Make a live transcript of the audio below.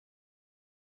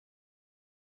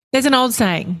There's an old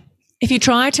saying, if you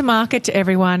try to market to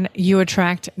everyone, you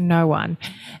attract no one.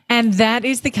 And that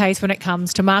is the case when it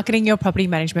comes to marketing your property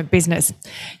management business.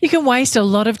 You can waste a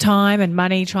lot of time and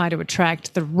money trying to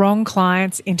attract the wrong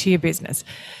clients into your business.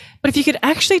 But if you could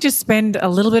actually just spend a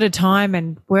little bit of time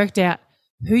and worked out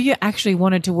who you actually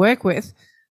wanted to work with,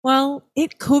 well,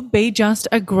 it could be just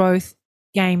a growth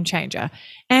game changer.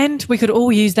 And we could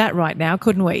all use that right now,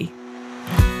 couldn't we?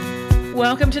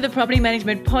 Welcome to the Property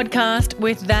Management Podcast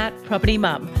with That Property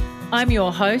Mum. I'm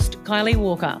your host, Kylie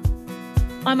Walker.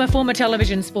 I'm a former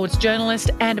television sports journalist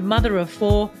and mother of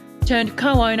four, turned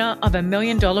co-owner of $1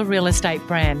 million real estate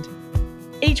brand.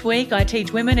 Each week, I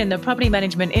teach women in the property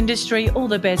management industry all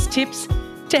the best tips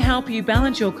to help you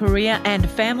balance your career and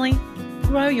family,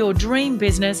 grow your dream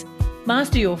business,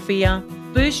 master your fear,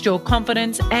 boost your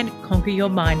confidence, and conquer your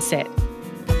mindset.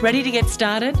 Ready to get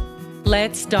started?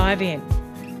 Let's dive in.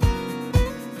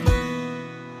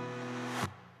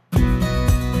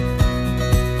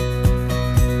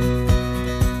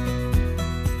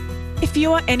 If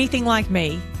you are anything like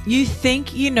me, you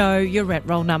think you know your rent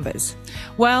roll numbers.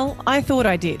 Well, I thought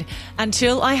I did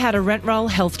until I had a rent roll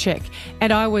health check,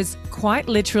 and I was quite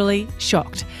literally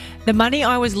shocked. The money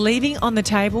I was leaving on the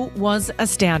table was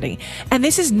astounding, and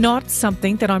this is not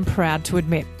something that I'm proud to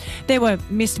admit. There were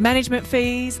missed management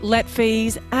fees, let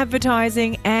fees,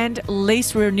 advertising, and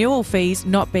lease renewal fees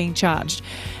not being charged,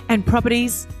 and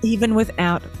properties even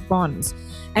without bonds.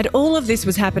 And all of this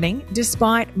was happening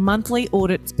despite monthly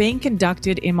audits being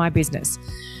conducted in my business.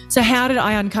 So how did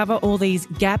I uncover all these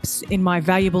gaps in my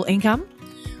valuable income?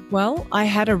 Well, I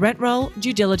had a rent roll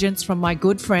due diligence from my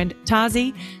good friend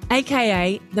Tazi,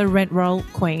 aka the Rent Roll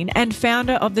Queen and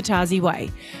founder of the Tazi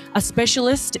Way, a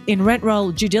specialist in rent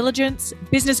roll due diligence,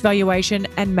 business valuation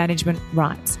and management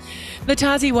rights. The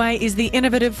Tazi Way is the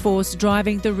innovative force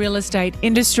driving the real estate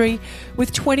industry.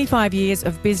 With 25 years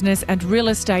of business and real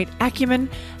estate acumen,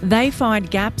 they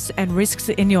find gaps and risks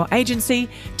in your agency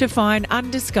to find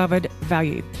undiscovered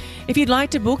value. If you'd like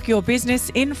to book your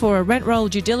business in for a rent roll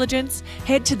due diligence,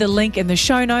 head to the link in the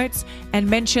show notes and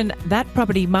mention That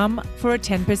Property Mum for a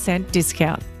 10%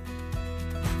 discount.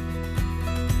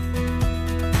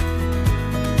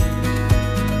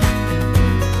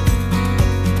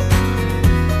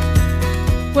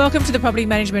 Welcome to the Property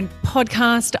Management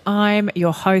Podcast. I'm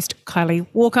your host, Kylie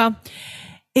Walker.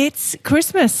 It's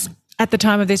Christmas at the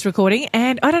time of this recording,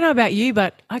 and I don't know about you,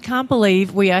 but I can't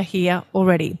believe we are here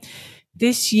already.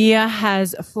 This year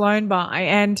has flown by,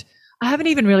 and I haven't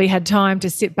even really had time to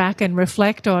sit back and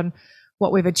reflect on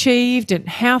what we've achieved and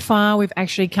how far we've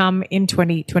actually come in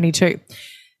 2022.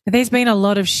 There's been a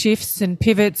lot of shifts and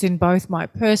pivots in both my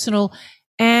personal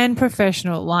and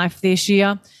professional life this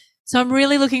year. So I'm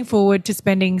really looking forward to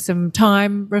spending some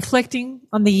time reflecting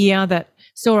on the year that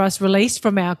saw us released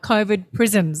from our COVID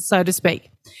prisons, so to speak.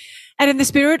 And in the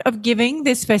spirit of giving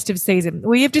this festive season,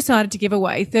 we have decided to give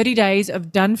away 30 days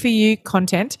of done-for-you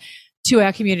content to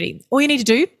our community. All you need to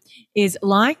do is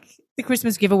like the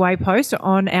Christmas giveaway post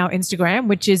on our Instagram,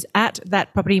 which is at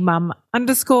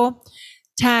thatpropertymum_,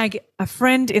 tag a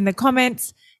friend in the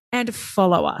comments and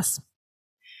follow us.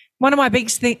 One of my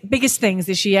biggest things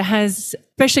this year has,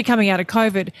 especially coming out of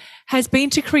COVID, has been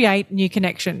to create new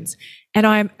connections. And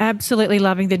I am absolutely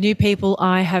loving the new people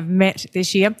I have met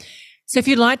this year. So if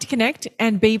you'd like to connect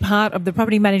and be part of the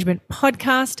Property Management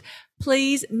Podcast,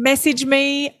 please message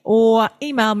me or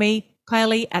email me,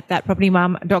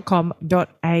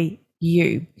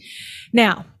 kylie@thatpropertymum.com.au.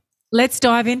 Now, let's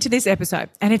dive into this episode.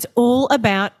 And it's all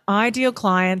about ideal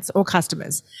clients or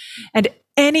customers. And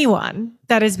anyone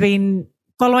that has been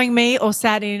following me or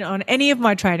sat in on any of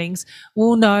my trainings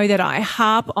will know that I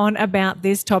harp on about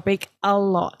this topic a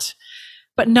lot.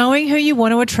 But knowing who you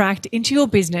want to attract into your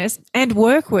business and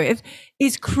work with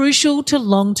is crucial to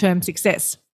long-term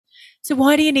success. So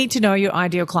why do you need to know your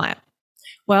ideal client?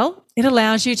 Well, it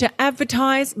allows you to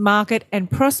advertise, market, and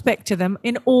prospect to them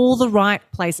in all the right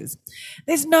places.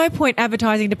 There's no point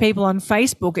advertising to people on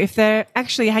Facebook if they're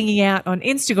actually hanging out on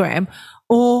Instagram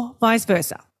or vice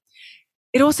versa.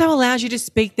 It also allows you to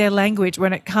speak their language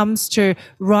when it comes to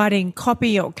writing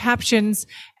copy or captions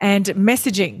and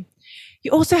messaging.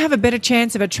 You also have a better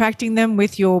chance of attracting them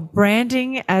with your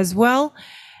branding as well.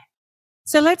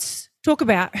 So let's talk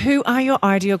about who are your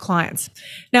ideal clients.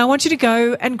 Now, I want you to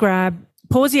go and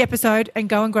pause the episode and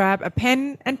go and grab a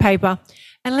pen and paper,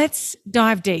 and let's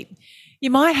dive deep. You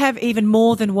might have even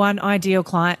more than one ideal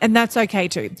client, and that's okay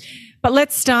too. But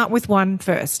let's start with one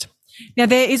first. Now,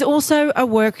 there is also a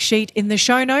worksheet in the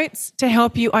show notes to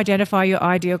help you identify your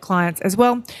ideal clients as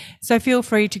well. So feel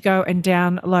free to go and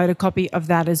download a copy of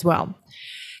that as well.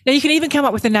 Now, you can even come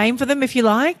up with a name for them if you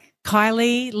like.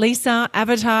 Kylie, Lisa,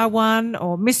 Avatar One,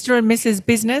 or Mr. and Mrs.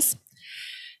 Business.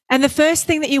 And the first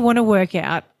thing that you want to work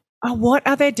out are what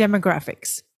are their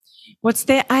demographics? What's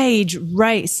their age,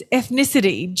 race,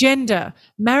 ethnicity, gender,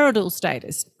 marital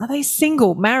status? Are they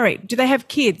single, married? Do they have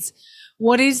kids?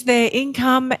 What is their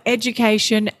income,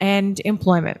 education, and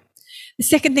employment? The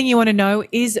second thing you want to know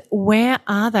is where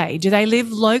are they? Do they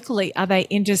live locally? Are they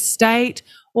interstate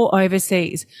or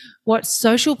overseas? What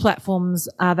social platforms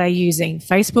are they using?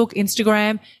 Facebook,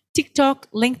 Instagram, TikTok,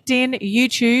 LinkedIn,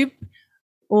 YouTube,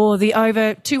 or the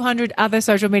over 200 other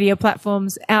social media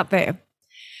platforms out there?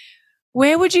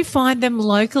 Where would you find them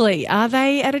locally? Are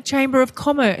they at a chamber of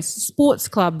commerce, sports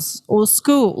clubs, or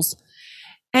schools?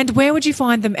 And where would you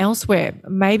find them elsewhere?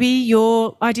 Maybe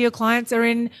your ideal clients are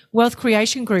in wealth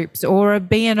creation groups or a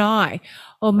BNI,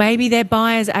 or maybe they're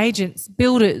buyers agents,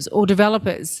 builders, or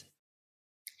developers.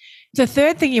 The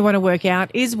third thing you want to work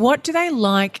out is what do they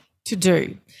like to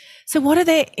do? So what are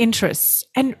their interests?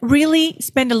 And really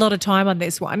spend a lot of time on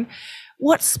this one.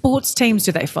 What sports teams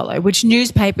do they follow? Which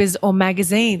newspapers or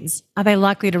magazines are they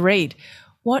likely to read?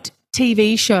 What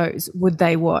TV shows would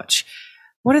they watch?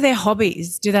 What are their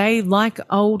hobbies? Do they like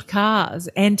old cars,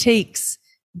 antiques,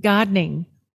 gardening,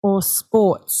 or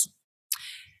sports?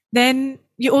 Then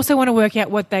you also want to work out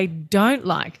what they don't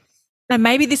like. Now,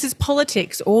 maybe this is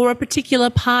politics or a particular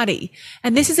party.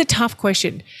 And this is a tough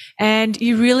question. And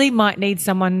you really might need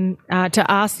someone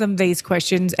to ask them these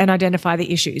questions and identify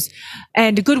the issues.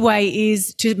 And a good way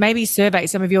is to maybe survey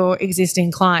some of your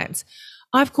existing clients.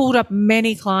 I've called up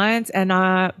many clients and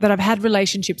that I've had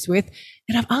relationships with,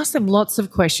 and I've asked them lots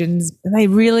of questions, and they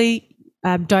really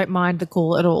don't mind the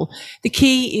call at all. The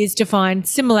key is to find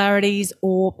similarities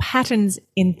or patterns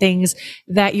in things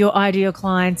that your ideal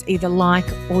clients either like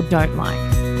or don't like.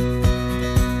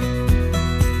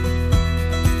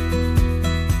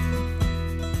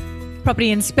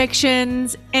 Property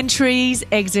inspections, entries,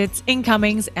 exits,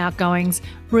 incomings, outgoings,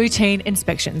 routine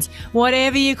inspections,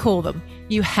 whatever you call them,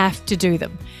 you have to do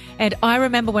them. And I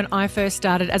remember when I first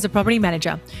started as a property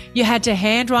manager, you had to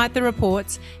handwrite the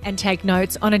reports and take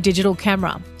notes on a digital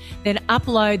camera, then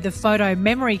upload the photo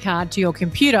memory card to your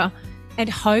computer and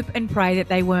hope and pray that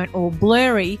they weren't all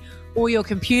blurry or your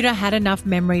computer had enough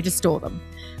memory to store them.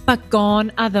 But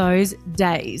gone are those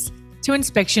days. To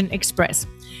Inspection Express.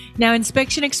 Now,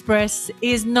 Inspection Express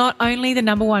is not only the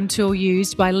number one tool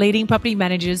used by leading property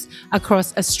managers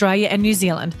across Australia and New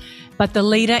Zealand, but the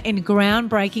leader in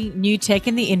groundbreaking new tech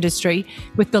in the industry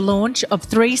with the launch of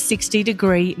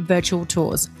 360-degree virtual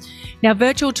tours. Now,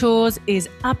 virtual tours is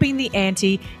upping the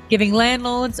ante, giving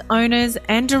landlords, owners,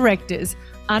 and directors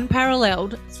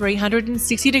unparalleled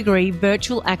 360-degree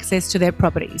virtual access to their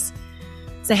properties.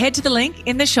 So head to the link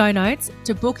in the show notes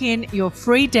to book in your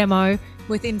free demo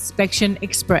with Inspection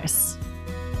Express.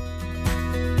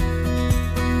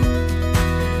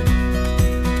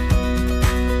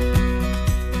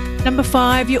 Number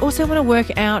 5, you also want to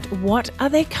work out what are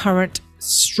their current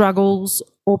struggles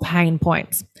or pain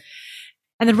points.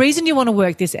 And the reason you want to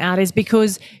work this out is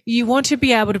because you want to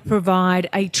be able to provide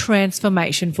a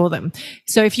transformation for them.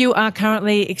 So if you are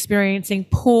currently experiencing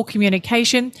poor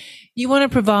communication, you want to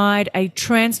provide a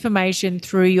transformation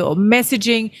through your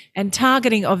messaging and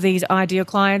targeting of these ideal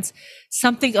clients,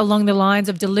 something along the lines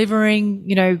of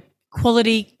delivering,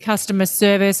 quality customer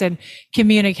service and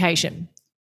communication.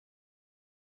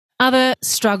 Other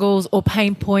struggles or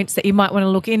pain points that you might want to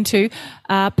look into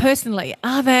personally,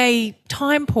 are they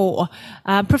time poor?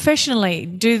 Professionally,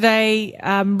 do they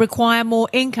require more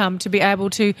income to be able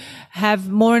to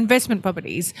have more investment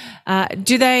properties?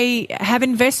 Do they have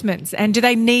investments and do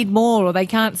they need more or they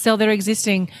can't sell their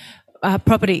existing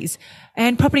properties?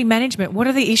 And property management, what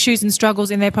are the issues and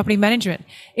struggles in their property management?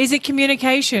 Is it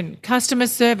communication, customer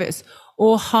service,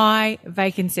 or high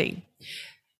vacancy?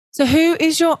 So who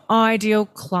is your ideal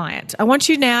client? I want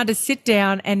you now to sit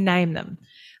down and name them.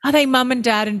 Are they mum and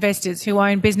dad investors who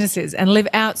own businesses and live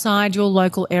outside your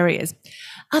local areas?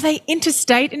 Are they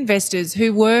interstate investors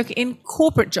who work in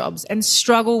corporate jobs and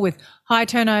struggle with high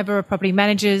turnover of property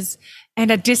managers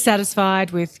and are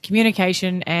dissatisfied with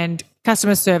communication and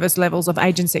customer service levels of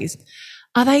agencies?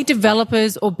 Are they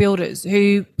developers or builders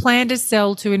who plan to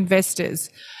sell to investors?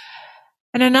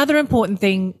 And another important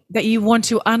thing that you want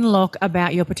to unlock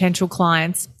about your potential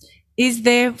clients is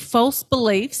their false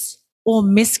beliefs or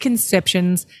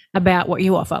misconceptions about what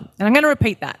you offer. And I'm going to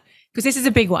repeat that because this is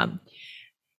a big one.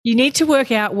 You need to work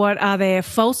out what are their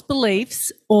false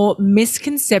beliefs or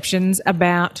misconceptions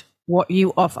about what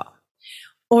you offer.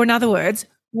 Or in other words,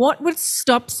 what would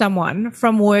stop someone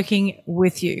from working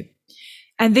with you?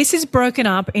 And this is broken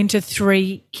up into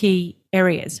 3 key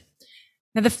areas.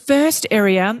 Now, the first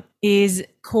area is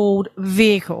called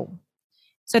vehicle.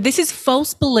 So this is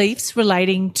false beliefs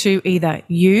relating to either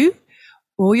you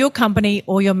or your company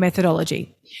or your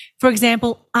methodology. For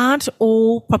example, aren't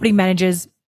all property managers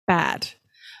bad?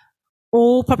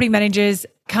 All property managers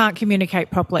can't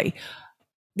communicate properly.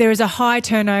 There is a high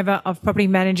turnover of property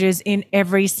managers in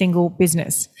every single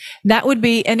business. That would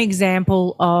be an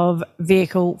example of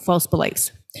vehicle false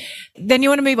beliefs. Then you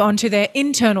want to move on to their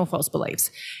internal false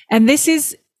beliefs. And this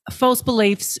is false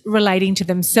beliefs relating to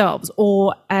themselves,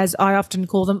 or as I often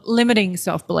call them, limiting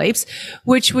self-beliefs,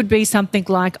 which would be something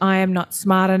like, I am not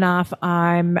smart enough,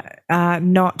 I'm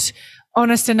not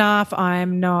honest enough,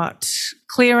 I'm not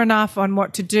clear enough on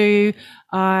what to do,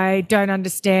 I don't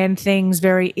understand things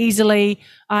very easily,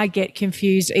 I get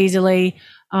confused easily,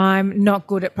 I'm not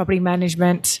good at property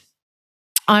management,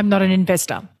 I'm not an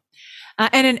investor.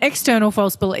 And an external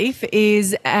false belief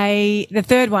is the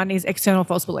third one is external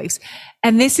false beliefs.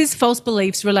 And this is false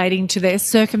beliefs relating to their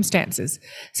circumstances.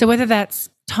 So whether that's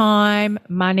time,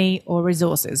 money, or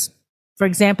resources. For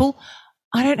example,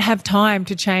 I don't have time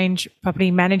to change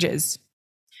property managers.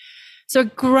 So a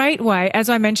great way, as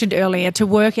I mentioned earlier, to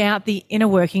work out the inner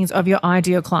workings of your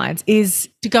ideal clients is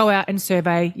to go out and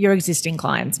survey your existing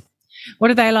clients. What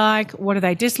do they like? What do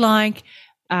they dislike?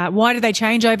 Why do they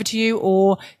change over to you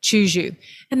or choose you?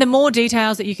 And the more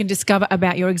details that you can discover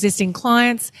about your existing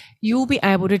clients, you'll be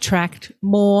able to attract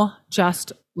more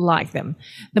just like them.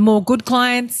 The more good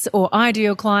clients or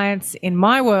ideal clients in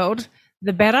my world,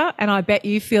 the better, and I bet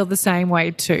you feel the same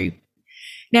way too.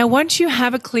 Now, once you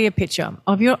have a clear picture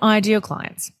of your ideal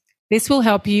clients, this will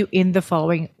help you in the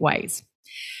following ways.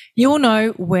 You will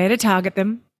know where to target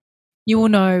them. You will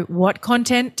know what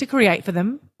content to create for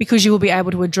them because you will be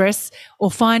able to address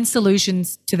or find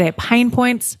solutions to their pain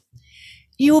points.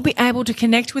 You will be able to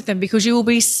connect with them because you will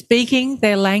be speaking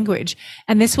their language,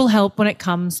 and this will help when it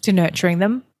comes to nurturing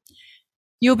them.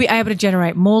 You'll be able to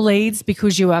generate more leads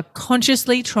because you are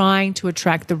consciously trying to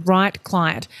attract the right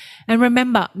client. And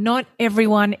remember, not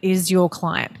everyone is your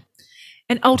client.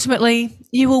 And ultimately,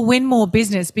 you will win more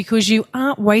business because you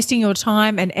aren't wasting your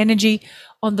time and energy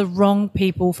on the wrong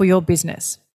people for your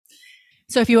business.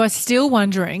 So if you are still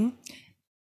wondering,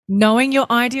 knowing your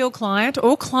ideal client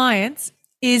or clients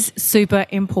is super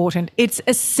important. It's an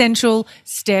essential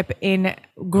step in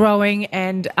growing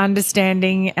and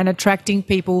understanding and attracting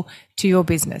people to your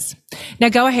business. Now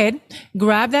go ahead,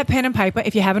 grab that pen and paper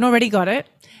if you haven't already got it,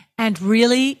 and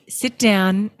really sit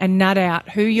down and nut out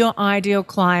who your ideal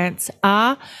clients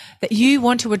are that you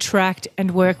want to attract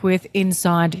and work with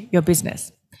inside your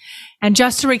business. And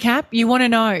just to recap, you want to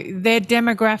know their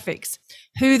demographics,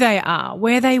 who they are,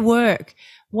 where they work,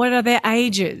 what are their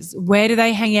ages, where do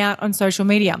they hang out on social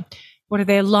media, what are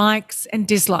their likes and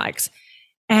dislikes,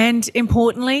 and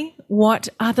importantly, what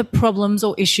are the problems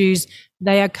or issues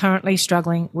they are currently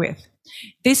struggling with.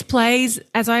 This plays,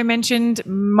 as I mentioned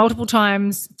multiple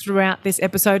times throughout this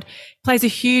episode, plays a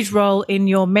huge role in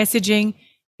your messaging,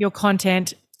 your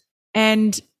content,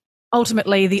 and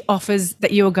ultimately the offers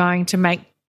that you are going to make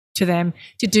to them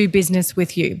to do business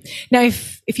with you. Now,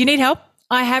 if you need help,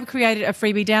 I have created a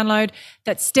freebie download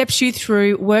that steps you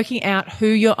through working out who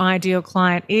your ideal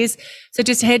client is. So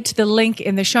just head to the link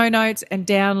in the show notes and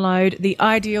download the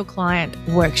Ideal Client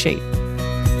Worksheet.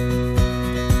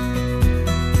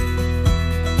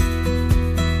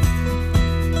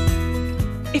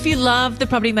 If you love the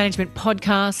Property Management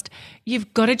Podcast,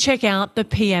 you've got to check out the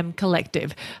PM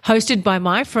Collective, hosted by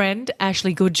my friend,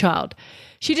 Ashley Goodchild.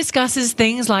 She discusses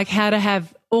things like how to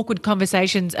have awkward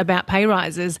conversations about pay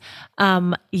rises,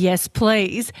 yes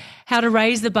please, how to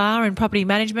raise the bar in property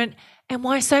management, and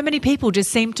why so many people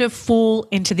just seem to fall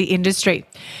into the industry.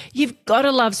 You've got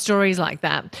to love stories like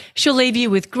that. She'll leave you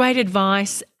with great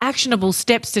advice, actionable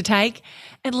steps to take,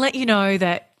 and let you know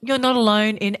that you're not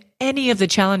alone in any of the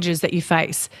challenges that you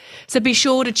face. So be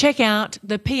sure to check out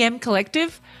the PM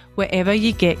Collective wherever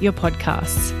you get your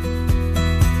podcasts.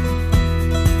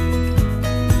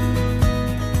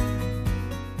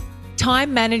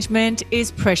 Time management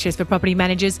is precious for property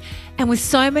managers, and with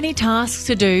so many tasks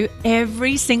to do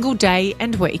every single day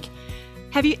and week,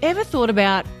 have you ever thought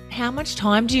about how much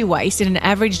time do you waste in an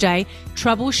average day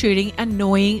troubleshooting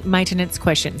annoying maintenance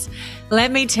questions?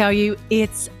 Let me tell you,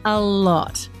 it's a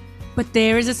lot. But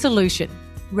there is a solution: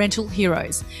 Rental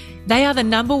Heroes. They are the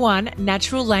 #1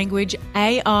 natural language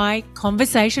AI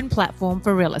conversation platform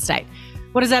for real estate.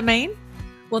 What does that mean?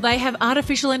 Well, they have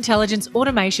artificial intelligence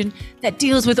automation that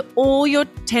deals with all your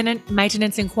tenant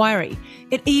maintenance inquiry.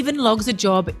 It even logs a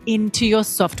job into your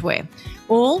software,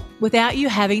 all without you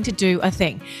having to do a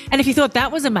thing. And if you thought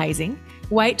that was amazing,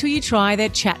 wait till you try their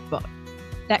chatbot.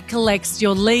 that collects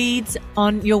your leads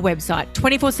on your website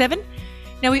 24/7.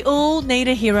 Now, we all need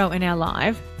a hero in our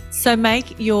life, so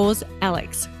make yours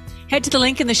Alex. Head to the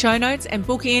link in the show notes and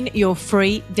book in your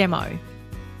free demo.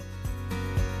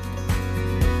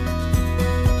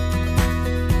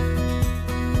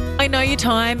 I know your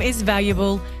time is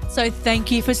valuable, so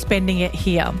thank you for spending it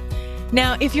here.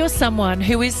 Now, if you're someone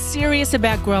who is serious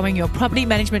about growing your property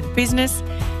management business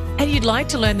and you'd like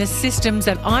to learn the systems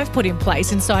that I've put in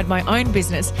place inside my own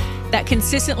business that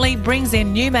consistently brings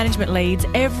in new management leads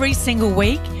every single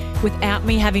week without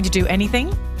me having to do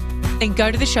anything, then go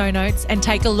to the show notes and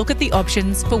take a look at the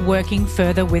options for working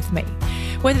further with me.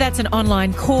 Whether that's an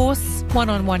online course,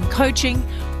 one-on-one coaching,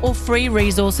 or free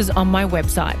resources on my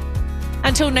website.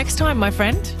 Until next time, my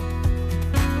friend.